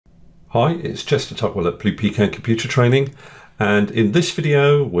Hi, it's Chester Tugwell at Blue Pecan Computer Training, and in this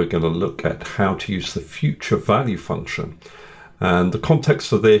video we're going to look at how to use the future value function. And the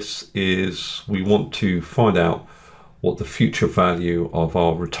context of this is we want to find out what the future value of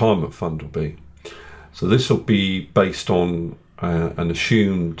our retirement fund will be. So this will be based on an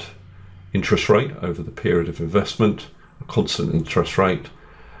assumed interest rate over the period of investment, a constant interest rate,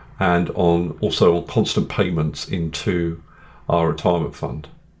 and also on constant payments into our retirement fund.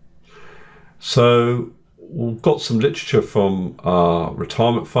 So we've got some literature from our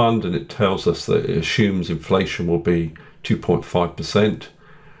retirement fund, and it tells us that it assumes inflation will be 2.5%,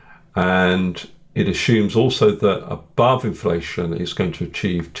 and it assumes also that above inflation is going to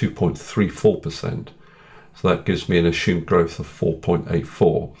achieve 2.34%. So that gives me an assumed growth of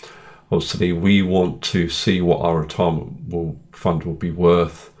 4.84. Obviously, we want to see what our retirement fund will be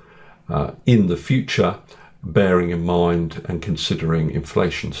worth in the future, bearing in mind and considering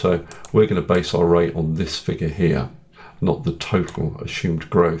inflation. So we're going to base our rate on this figure here, not the total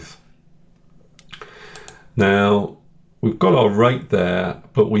assumed growth. Now, we've got our rate there,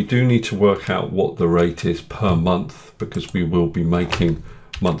 but we do need to work out what the rate is per month, because we will be making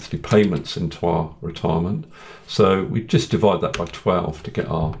monthly payments into our retirement. So we just divide that by 12 to get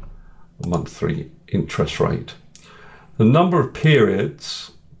our monthly interest rate. The number of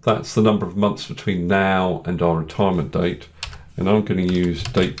periods, that's the number of months between now and our retirement date, and I'm going to use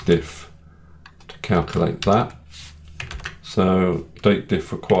date diff to calculate that. So date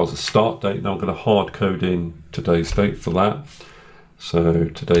diff requires a start date. Now I'm going to hard code in today's date for that. So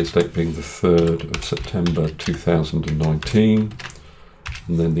today's date being the 3rd of September 2019,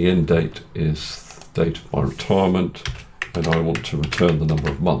 and then the end date is the date of my retirement, and I want to return the number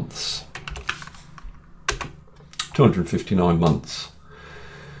of months. 259 months.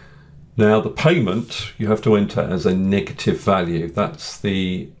 Now the payment you have to enter as a negative value. That's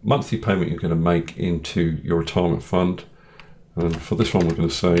the monthly payment you're going to make into your retirement fund. And for this one we're going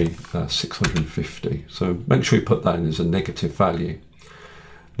to say 650. So make sure you put that in as a negative value.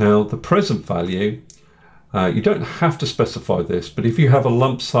 Now the present value, you don't have to specify this, but if you have a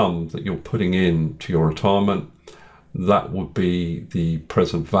lump sum that you're putting in to your retirement, that would be the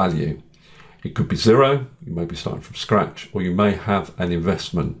present value. It could be zero, you may be starting from scratch, or you may have an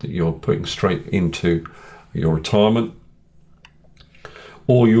investment that you're putting straight into your retirement,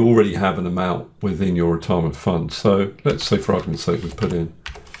 or you already have an amount within your retirement fund. So let's say, for argument's sake, we've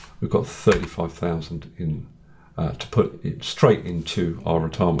got 35,000 in to put it straight into our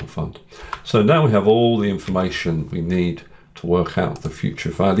retirement fund. So now we have all the information we need to work out the future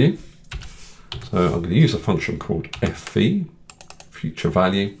value. So I'm going to use a function called FV, future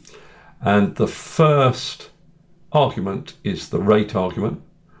value. And the first argument is the rate argument,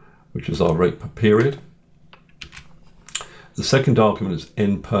 which is our rate per period. The second argument is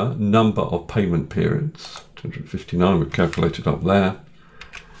N per, number of payment periods, 259, we've calculated up there.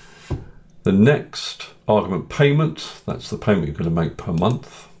 The next argument, payment, that's the payment you're going to make per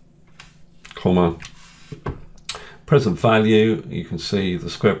month, comma. Present value, you can see the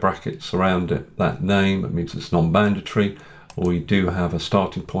square brackets around it, that name, it means it's non-mandatory. We do have a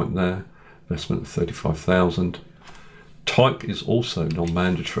starting point there, investment of 35,000. Type is also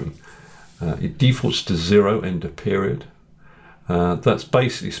non-mandatory. It defaults to 0 end of period. That's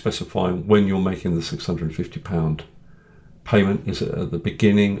basically specifying when you're making the £650 payment. Is it at the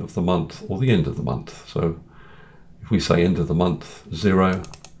beginning of the month or the end of the month? So if we say end of the month, 0,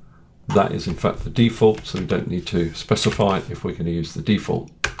 that is in fact the default, so we don't need to specify it if we're going to use the default.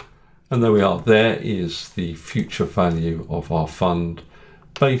 And there we are, there is the future value of our fund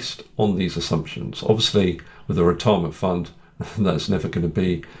based on these assumptions. Obviously, with a retirement fund, that's never going to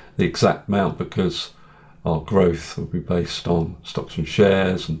be the exact amount, because our growth will be based on stocks and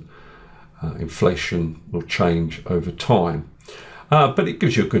shares, and inflation will change over time. But it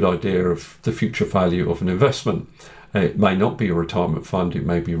gives you a good idea of the future value of an investment. It may not be a retirement fund, it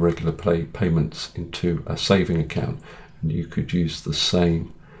may be regular payments into a saving account, and you could use the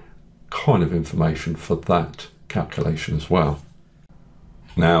same kind of information for that calculation as well.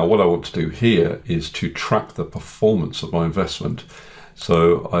 Now what I want to do here is to track the performance of my investment.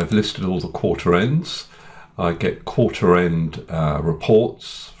 So I've listed all the quarter ends. I get quarter end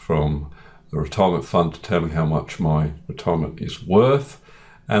reports from the retirement fund to tell me how much my retirement is worth,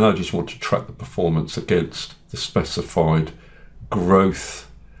 and I just want to track the performance against the specified growth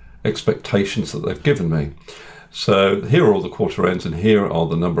expectations that they've given me. So here are all the quarter ends, and here are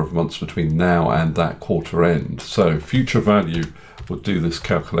the number of months between now and that quarter end. So future value will do this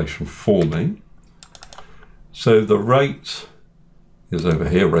calculation for me. So the rate is over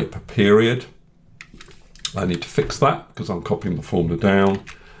here, rate per period. I need to fix that because I'm copying the formula down.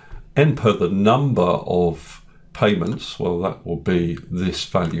 Enter the number of payments. Well, that will be this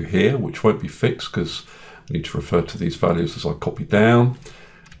value here, which won't be fixed because I need to refer to these values as I copy down.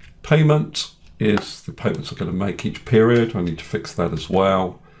 Payment is the payments I'm going to make each period. I need to fix that as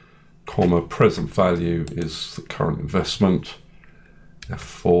well. Comma, present value is the current investment.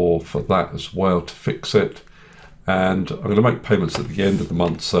 F4 for that as well to fix it. And I'm going to make payments at the end of the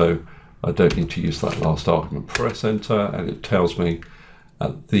month, so I don't need to use that last argument. Press enter, and it tells me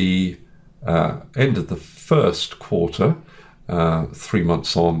at the end of the first quarter, 3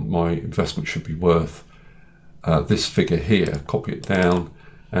 months on, my investment should be worth this figure here. Copy it down,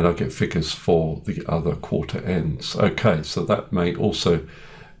 and I get figures for the other quarter ends. Okay, so that may also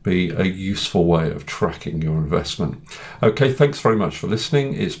be a useful way of tracking your investment. Okay, thanks very much for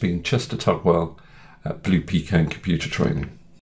listening. It's been Chester Tugwell at Blue Pecan Computer Training.